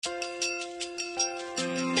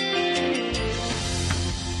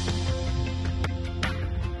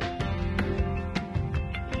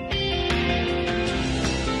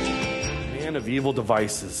evil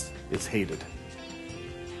devices is hated.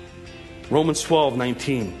 Romans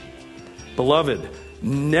 12:19. Beloved,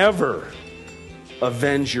 never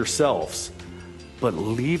avenge yourselves, but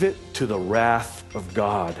leave it to the wrath of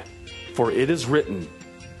God. For it is written,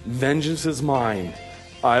 vengeance is mine,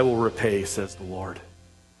 I will repay, says the Lord.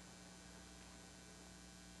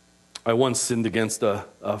 I once sinned against a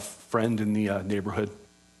friend in the neighborhood.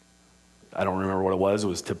 I don't remember what it was. It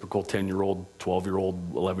was typical 10-year-old,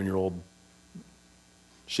 12-year-old, 11-year-old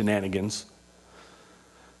shenanigans.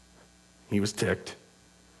 He was ticked.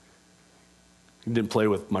 He didn't play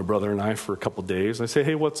with my brother and I for a couple days. I say,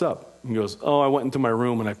 hey, what's up? He goes, I went into my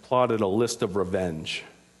room and I plotted a list of revenge.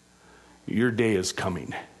 Your day is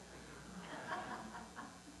coming.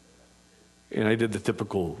 And I did the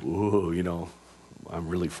typical, I'm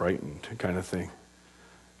really frightened kind of thing.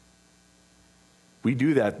 We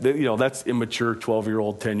do that. That's immature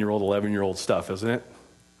 12-year-old, 10-year-old, 11-year-old stuff, isn't it?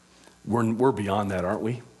 We're beyond that, aren't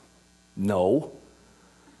we? No.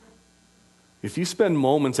 If you spend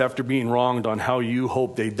moments after being wronged on how you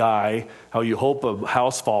hope they die, how you hope a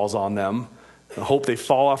house falls on them, I hope they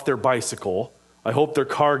fall off their bicycle, I hope their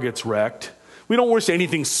car gets wrecked. We don't wish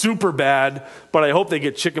anything super bad, but I hope they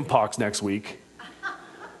get chicken pox next week.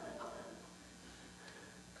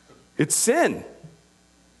 It's sin.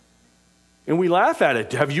 And we laugh at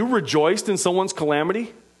it. Have you rejoiced in someone's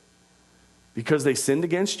calamity because they sinned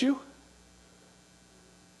against you?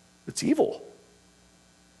 It's evil.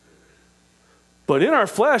 But in our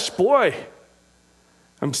flesh, boy,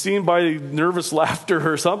 I'm seeing by nervous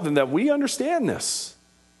laughter or something that we understand this.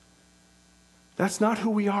 That's not who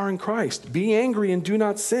we are in Christ. Be angry and do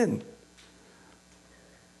not sin.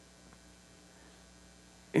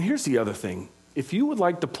 And here's the other thing. If you would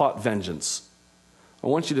like to plot vengeance, I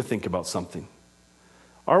want you to think about something.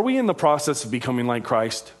 Are we in the process of becoming like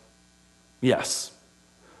Christ? Yes.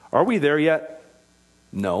 Are we there yet?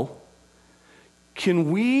 No.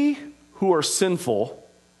 Can we who are sinful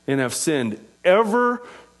and have sinned ever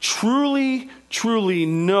truly, truly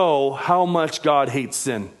know how much God hates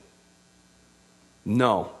sin?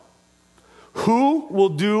 No. Who will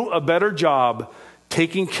do a better job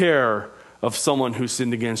taking care of someone who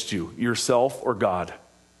sinned against you, yourself or God?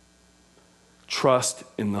 Trust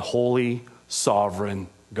in the holy, sovereign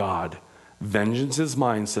God. Vengeance is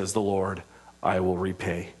mine, says the Lord. I will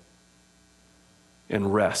repay.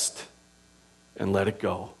 And rest and let it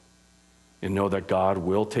go. And know that God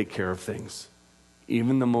will take care of things.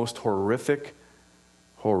 Even the most horrific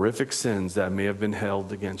sins that may have been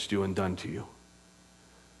held against you and done to you.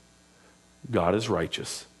 God is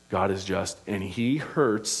righteous. God is just. And he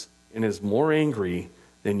hurts and is more angry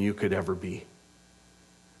than you could ever be.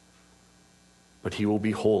 But he will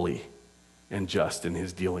be holy and just in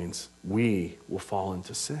his dealings. We will fall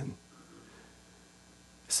into sin.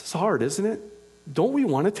 This is hard, isn't it? Don't we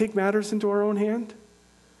want to take matters into our own hand?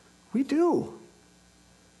 We do.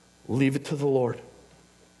 Leave it to the Lord.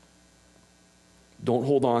 Don't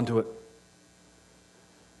hold on to it.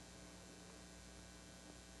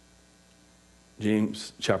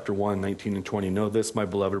 James chapter 1, 19 and 20. Know this, my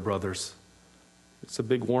beloved brothers. It's a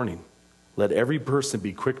big warning. Let every person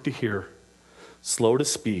be quick to hear, slow to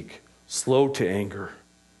speak, slow to anger.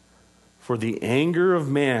 For the anger of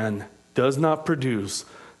man does not produce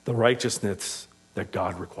the righteousness that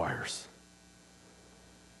God requires.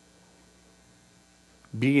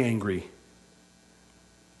 Be angry,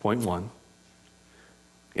 point 1,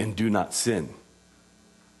 and do not sin.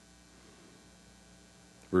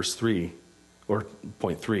 Verse 3, or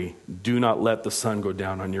point 3, do not let the sun go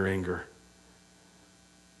down on your anger.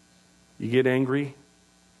 You get angry,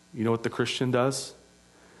 you know what the Christian does?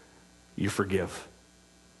 You forgive.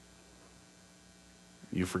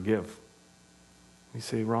 You forgive. You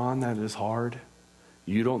say, Ron, that is hard.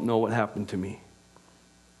 You don't know what happened to me.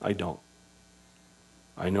 I don't.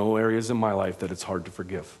 I know areas in my life that it's hard to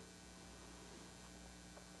forgive.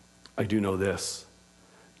 I do know this.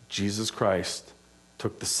 Jesus Christ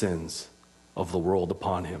took the sins of the world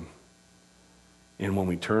upon him. And when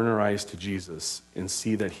we turn our eyes to Jesus and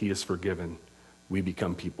see that he is forgiven, we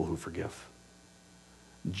become people who forgive.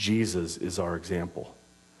 Jesus is our example.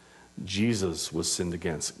 Jesus was sinned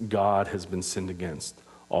against. God has been sinned against.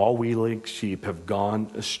 All we like sheep have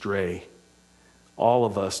gone astray. All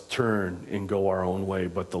of us turn and go our own way,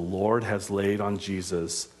 but the Lord has laid on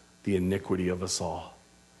Jesus the iniquity of us all.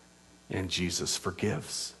 And Jesus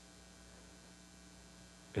forgives.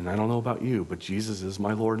 And I don't know about you, but Jesus is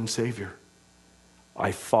my Lord and Savior.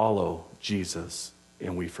 I follow Jesus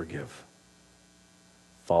and we forgive.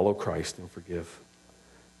 Follow Christ and forgive.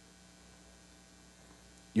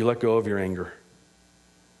 You let go of your anger.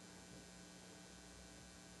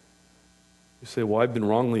 You say, well, I've been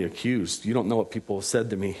wrongly accused. You don't know what people have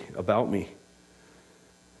said to me about me.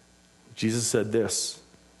 Jesus said this,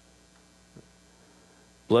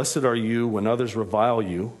 blessed are you when others revile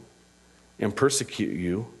you and persecute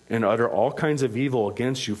you and utter all kinds of evil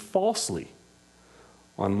against you falsely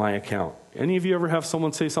on my account. Any of you ever have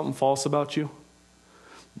someone say something false about you?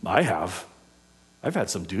 I have. I've had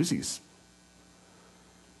some doozies.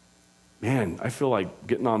 Man, I feel like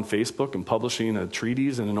getting on Facebook and publishing a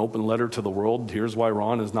treatise and an open letter to the world. Here's why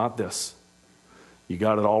Ron is not this. You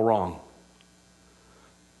got it all wrong.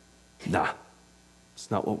 Nah, it's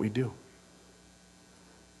not what we do.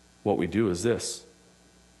 What we do is this.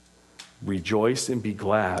 Rejoice and be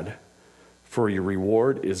glad, for your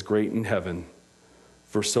reward is great in heaven,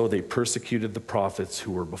 for so they persecuted the prophets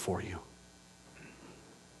who were before you.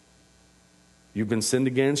 You've been sinned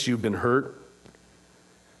against, you've been hurt,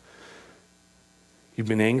 you've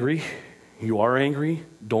been angry, you are angry,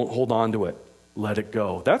 don't hold on to it. Let it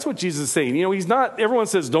go. That's what Jesus is saying. You know, he's not, everyone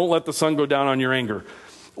says, don't let the sun go down on your anger.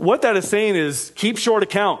 What that is saying is, keep short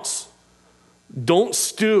accounts. Don't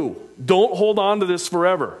stew. Don't hold on to this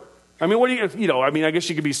forever. I mean, what do I guess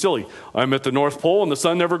you could be silly. I'm at the North Pole and the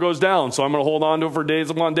sun never goes down, so I'm going to hold on to it for days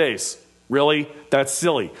upon days. Really? That's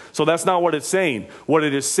silly. So that's not what it's saying. What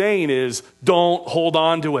it is saying is, don't hold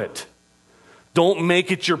on to it. Don't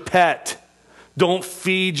make it your pet. Don't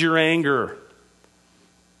feed your anger.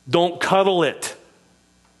 Don't cuddle it.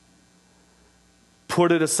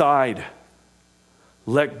 Put it aside.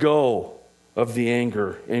 Let go of the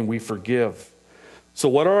anger and we forgive. So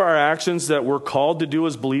what are our actions that we're called to do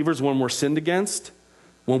as believers when we're sinned against?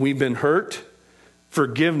 When we've been hurt?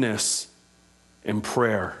 Forgiveness and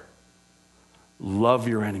prayer. Love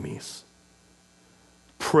your enemies.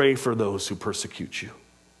 Pray for those who persecute you.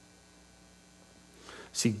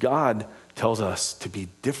 See, God tells us to be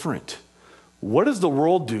different. What does the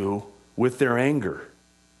world do with their anger?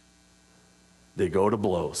 They go to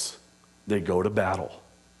blows. They go to battle.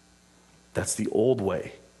 That's the old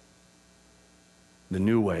way. The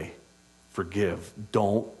new way, forgive.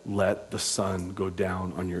 Don't let the sun go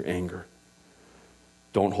down on your anger.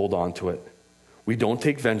 Don't hold on to it. We don't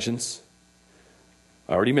take vengeance.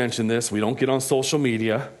 I already mentioned this. We don't get on social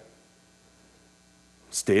media.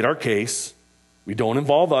 State our case. We don't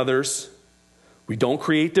involve others. We don't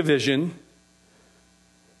create division.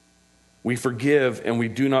 We forgive and we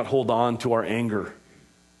do not hold on to our anger.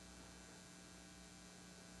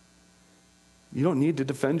 You don't need to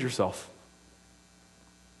defend yourself.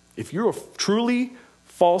 If you're truly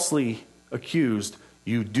falsely accused,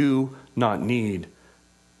 you do not need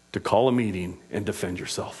to call a meeting and defend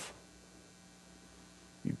yourself.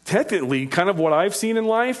 Technically, kind of what I've seen in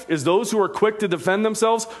life is those who are quick to defend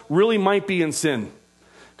themselves really might be in sin,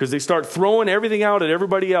 because they start throwing everything out at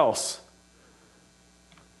everybody else.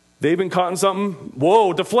 They've been caught in something.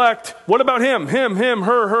 Whoa, deflect. What about him? Him,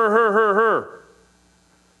 her.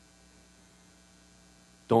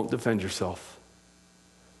 Don't defend yourself.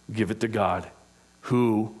 Give it to God,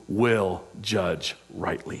 who will judge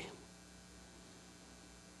rightly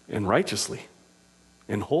and righteously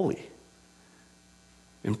and holy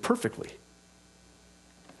and perfectly.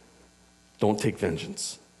 Don't take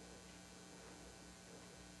vengeance.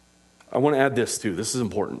 I want to add this too. This is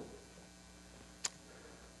important.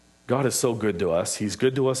 God is so good to us. He's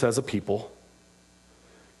good to us as a people.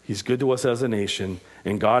 He's good to us as a nation.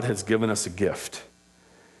 And God has given us a gift.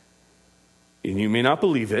 And you may not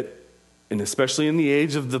believe it, and especially in the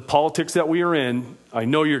age of the politics that we are in, I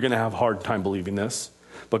know you're going to have a hard time believing this,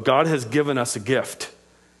 but God has given us a gift,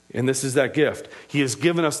 and this is that gift. He has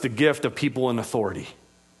given us the gift of people in authority.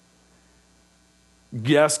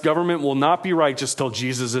 Yes, government will not be righteous till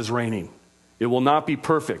Jesus is reigning. It will not be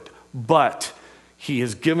perfect, but He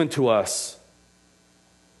has given to us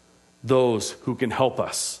those who can help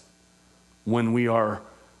us when we are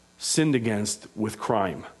sinned against with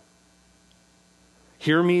crime.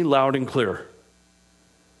 Hear me loud and clear.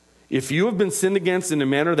 If you have been sinned against in a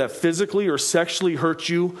manner that physically or sexually hurts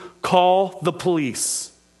you, call the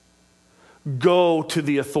police. Go to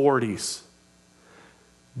the authorities.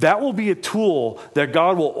 That will be a tool that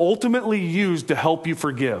God will ultimately use to help you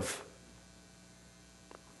forgive.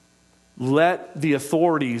 Let the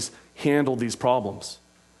authorities handle these problems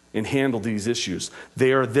and handle these issues.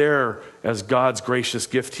 They are there as God's gracious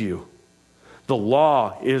gift to you. The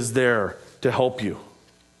law is there to help you.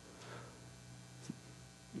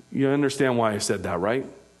 You understand why I said that, right?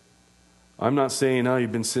 I'm not saying, oh,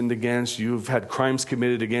 you've been sinned against, you've had crimes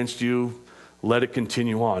committed against you, let it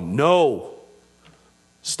continue on. No.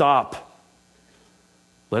 Stop.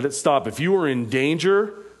 Let it stop. If you are in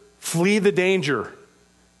danger, flee the danger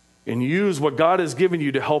and use what God has given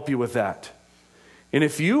you to help you with that. And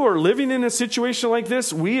if you are living in a situation like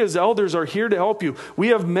this, we as elders are here to help you. We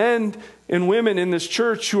have men and women in this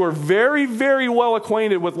church who are very, very well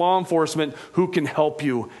acquainted with law enforcement who can help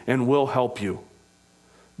you and will help you.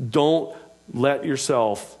 Don't let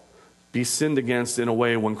yourself be sinned against in a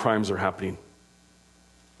way when crimes are happening.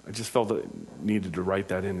 I just felt that I needed to write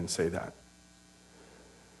that in and say that.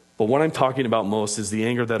 But what I'm talking about most is the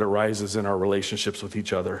anger that arises in our relationships with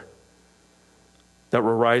each other, that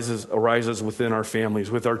arises within our families,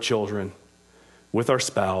 with our children, with our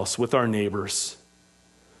spouse, with our neighbors.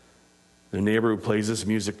 The neighbor who plays his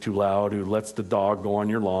music too loud, who lets the dog go on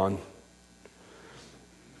your lawn,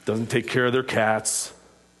 doesn't take care of their cats,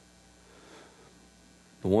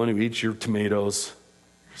 the one who eats your tomatoes,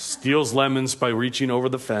 steals lemons by reaching over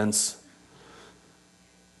the fence.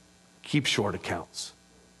 Keep short accounts.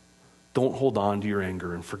 Don't hold on to your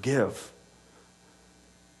anger and forgive.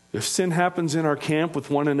 If sin happens in our camp with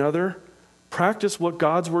one another, practice what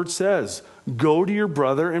God's word says. Go to your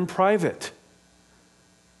brother in private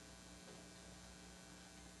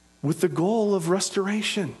with the goal of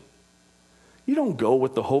restoration. You don't go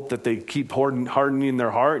with the hope that they keep hardening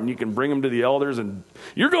their heart and you can bring them to the elders and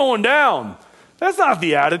you're going down. That's not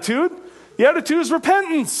the attitude. The attitude is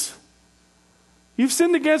repentance. You've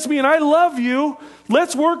sinned against me and I love you.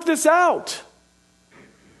 Let's work this out.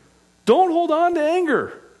 Don't hold on to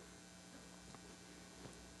anger.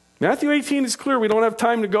 Matthew 18 is clear. We don't have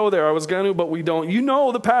time to go there. I was going to, but we don't. You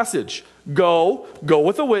know the passage. Go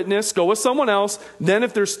with a witness, go with someone else. Then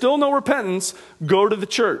if there's still no repentance, go to the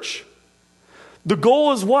church. The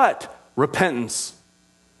goal is what? Repentance.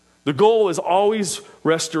 The goal is always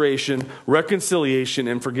restoration, reconciliation,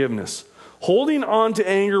 and forgiveness. Holding on to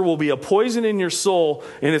anger will be a poison in your soul,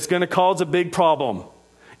 and it's going to cause a big problem.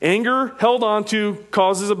 Anger held on to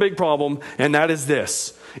causes a big problem, and that is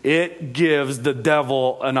this. It gives the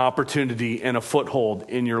devil an opportunity and a foothold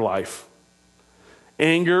in your life.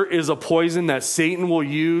 Anger is a poison that Satan will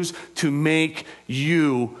use to make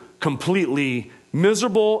you completely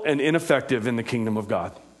miserable and ineffective in the kingdom of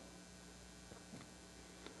God.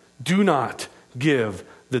 Do not give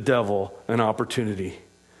the devil an opportunity.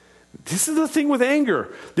 This is the thing with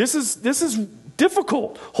anger. This is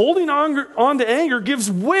difficult. Holding on to anger gives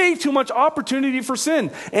way too much opportunity for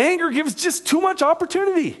sin. Anger gives just too much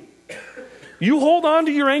opportunity. You hold on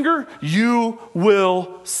to your anger, you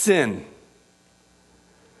will sin.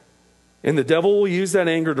 And the devil will use that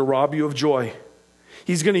anger to rob you of joy.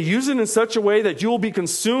 He's going to use it in such a way that you will be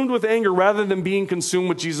consumed with anger rather than being consumed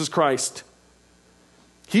with Jesus Christ.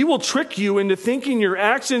 He will trick you into thinking your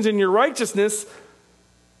actions and your righteousness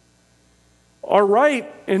are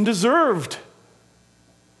right and deserved.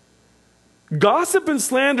 Gossip and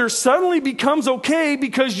slander suddenly becomes okay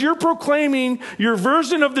because you're proclaiming your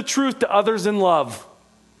version of the truth to others in love.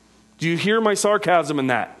 Do you hear my sarcasm in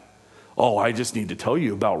that? Oh, I just need to tell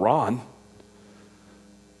you about Ron.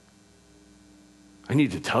 I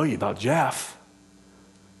need to tell you about Jeff.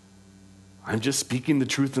 I'm just speaking the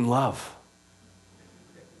truth in love.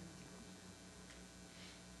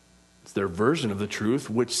 It's their version of the truth,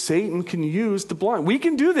 which Satan can use to blind. We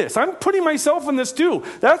can do this. I'm putting myself in this too.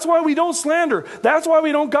 That's why we don't slander. That's why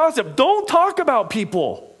we don't gossip. Don't talk about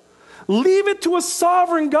people. Leave it to a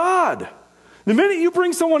sovereign God. The minute you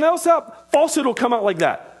bring someone else up, falsehood will come out like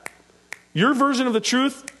that. Your version of the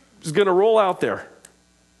truth is going to roll out there.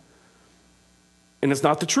 And it's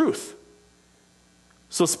not the truth.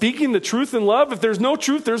 So speaking the truth in love, if there's no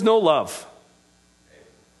truth, there's no love.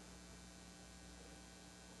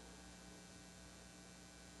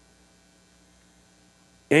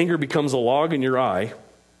 Anger becomes a log in your eye,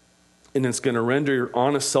 and it's going to render your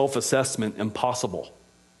honest self-assessment impossible.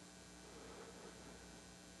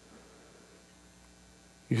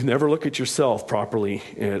 You can never look at yourself properly,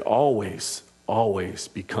 and it always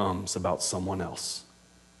becomes about someone else.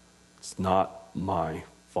 It's not my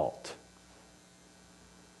fault.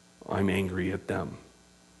 I'm angry at them.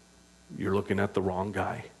 You're looking at the wrong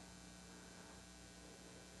guy.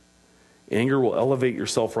 Anger will elevate your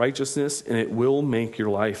self-righteousness, and it will make your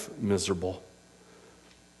life miserable.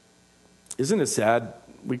 Isn't it sad?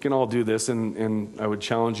 We can all do this, and I would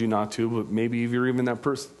challenge you not to, but maybe if you're even that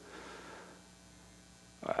person.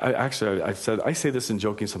 I say this in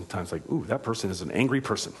joking sometimes, like, ooh, that person is an angry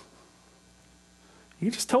person. You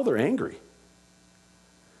can just tell they're angry.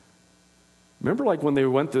 Remember like when they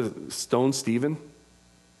went to stone Stephen?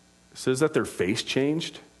 It says that their face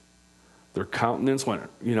changed. Their countenance went,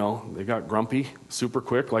 they got grumpy super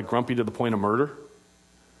quick, like grumpy to the point of murder.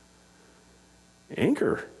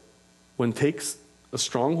 Anger, when it takes a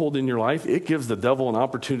stronghold in your life, it gives the devil an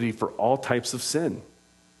opportunity for all types of sin.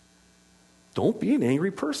 Don't be an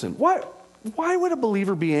angry person. What? Why would a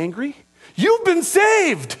believer be angry? You've been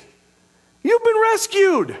saved. You've been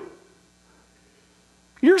rescued.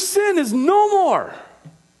 Your sin is no more.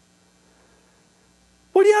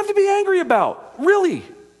 What do you have to be angry about? Really?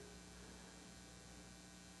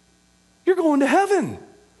 You're going to heaven.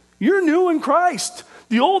 You're new in Christ.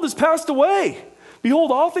 The old has passed away.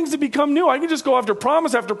 Behold, all things have become new. I can just go after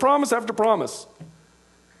promise after promise after promise.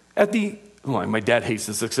 My dad hates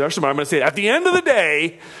this expression, but I'm going to say it. At the end of the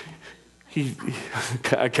day,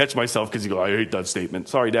 I catch myself because he goes, I hate that statement.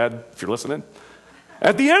 Sorry, Dad, if you're listening.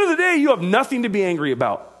 At the end of the day, you have nothing to be angry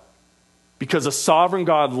about because a sovereign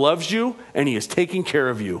God loves you and he is taking care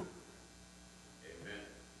of you. Amen.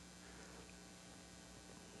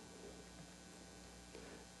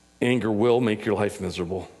 Anger will make your life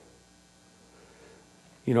miserable.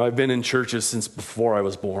 You know, I've been in churches since before I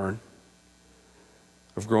was born.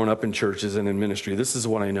 I've grown up in churches and in ministry. This is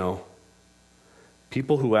what I know.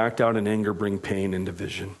 People who act out in anger bring pain and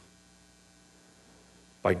division.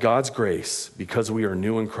 By God's grace, because we are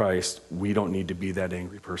new in Christ, we don't need to be that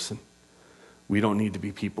angry person. We don't need to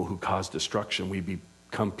be people who cause destruction. We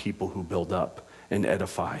become people who build up and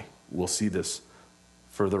edify. We'll see this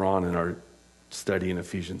further on in our study in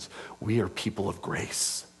Ephesians. We are people of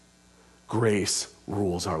grace. Grace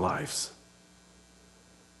rules our lives.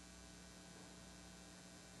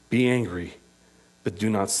 Be angry, but do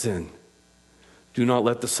not sin. Do not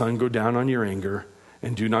let the sun go down on your anger,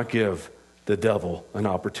 and do not give the devil an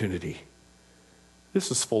opportunity.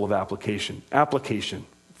 This is full of application. Application.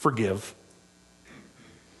 Forgive.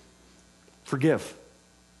 Forgive.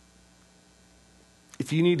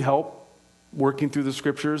 If you need help working through the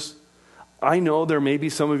scriptures, I know there may be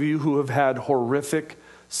some of you who have had horrific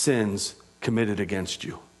sins committed against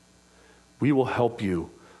you. We will help you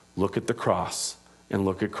look at the cross and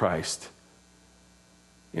look at Christ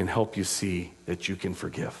and help you see that you can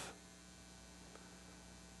forgive.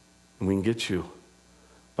 And we can get you,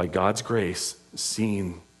 by God's grace,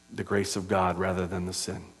 seeing the grace of God rather than the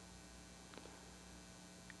sin.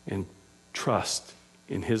 And trust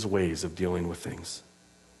in his ways of dealing with things.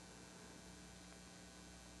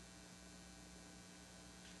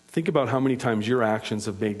 Think about how many times your actions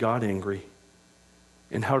have made God angry.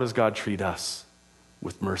 And how does God treat us?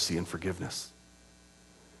 With mercy and forgiveness.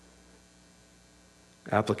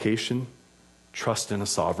 Application, trust in a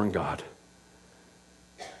sovereign God.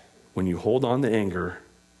 When you hold on to anger,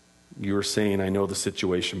 you are saying, I know the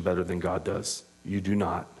situation better than God does. You do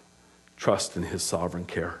not. Trust in his sovereign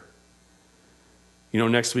care. You know,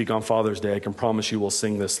 next week on Father's Day, I can promise you we'll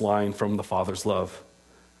sing this line from the Father's love.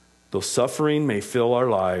 Though suffering may fill our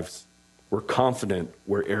lives, we're confident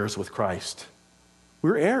we're heirs with Christ.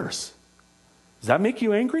 We're heirs. Does that make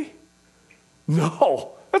you angry?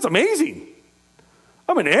 No, that's amazing.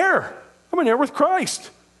 I'm an heir. I'm an heir with Christ.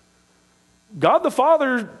 God the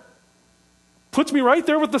Father puts me right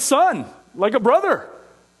there with the Son, like a brother.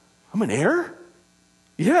 I'm an heir?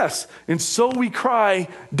 Yes. And so we cry,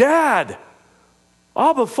 Dad,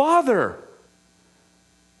 Abba, Father.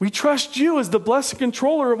 We trust you as the blessed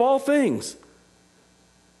controller of all things.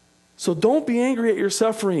 So don't be angry at your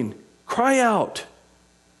suffering. Cry out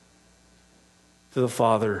to the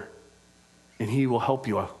Father, and he will help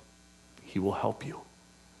you. He will help you.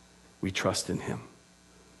 We trust in him.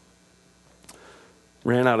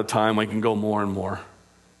 Ran out of time. I can go more and more.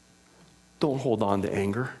 Don't hold on to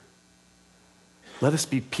anger. Let us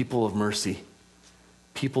be people of mercy,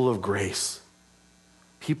 people of grace,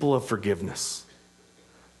 people of forgiveness,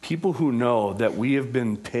 people who know that we have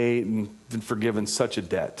been paid and been forgiven such a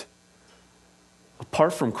debt.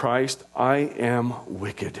 Apart from Christ, I am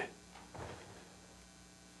wicked.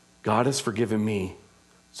 God has forgiven me,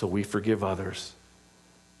 so we forgive others.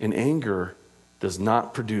 And anger does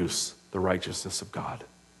not produce the righteousness of God.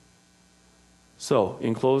 So,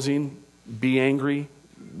 in closing, be angry.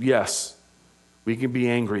 Yes, we can be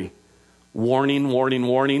angry. Warning, warning,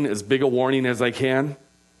 warning, as big a warning as I can.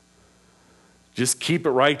 Just keep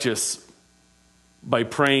it righteous by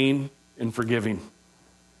praying and forgiving.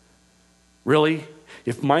 Really,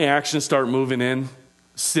 if my actions start moving in,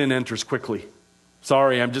 sin enters quickly.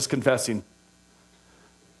 Sorry, I'm just confessing.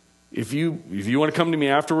 If you want to come to me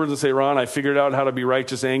afterwards and say, Ron, I figured out how to be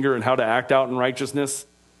righteous anger and how to act out in righteousness,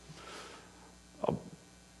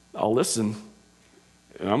 I'll listen.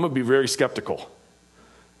 And I'm going to be very skeptical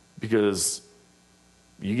because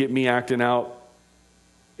you get me acting out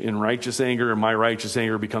in righteous anger and my righteous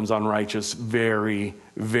anger becomes unrighteous very,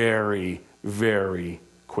 very, very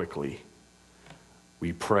quickly.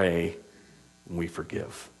 We pray and we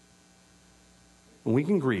forgive. And we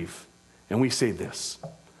can grieve and we say this,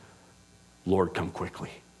 Lord, come quickly.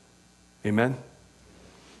 Amen?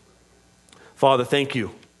 Father, thank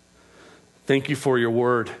you. Thank you for your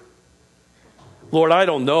word. Lord, I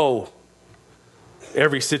don't know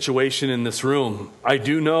every situation in this room. I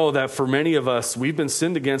do know that for many of us, we've been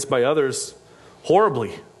sinned against by others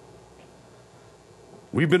horribly.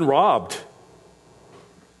 We've been robbed.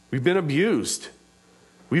 We've been abused.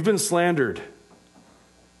 We've been slandered.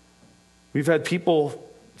 We've had people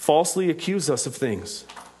falsely accuse us of things.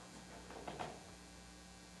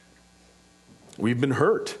 We've been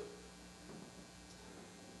hurt.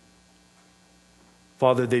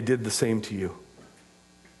 Father, they did the same to you.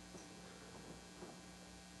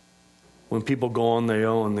 When people go on their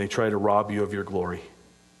own, they try to rob you of your glory.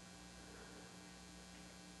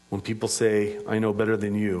 When people say, I know better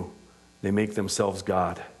than you, they make themselves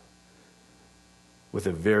God with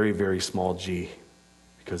a very, very small g,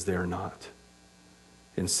 because they are not.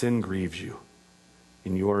 And sin grieves you,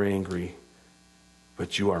 and you are angry,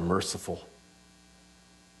 but you are merciful.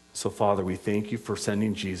 So, Father, we thank you for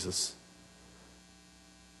sending Jesus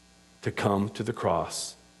to come to the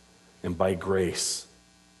cross and by grace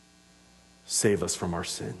save us from our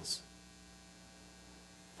sins.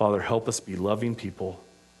 Father, help us be loving people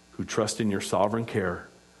who trust in your sovereign care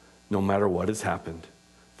no matter what has happened.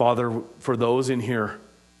 Father, for those in here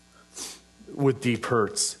with deep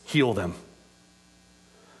hurts, heal them.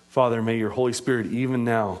 Father, may your Holy Spirit even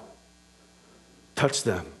now touch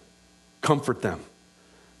them, comfort them.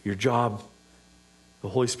 Your job, the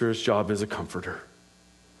Holy Spirit's job, is a comforter.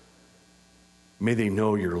 May they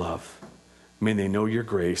know your love. May they know your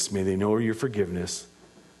grace. May they know your forgiveness.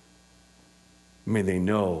 May they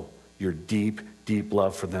know your deep, deep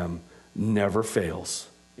love for them never fails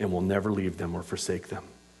and will never leave them or forsake them.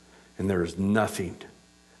 And there is nothing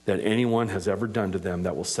that anyone has ever done to them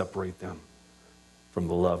that will separate them from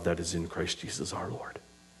the love that is in Christ Jesus our Lord.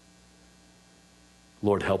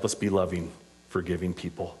 Lord, help us be loving, forgiving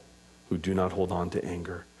people who do not hold on to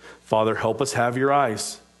anger. Father, help us have your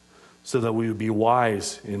eyes so that we would be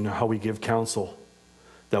wise in how we give counsel,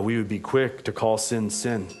 that we would be quick to call sin,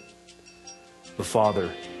 sin. But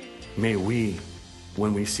Father, may we,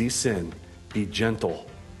 when we see sin, be gentle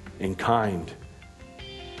and kind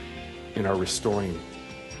in our restoring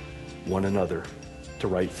one another to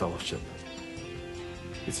right fellowship.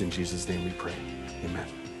 It's in Jesus' name we pray.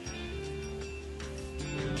 Amen.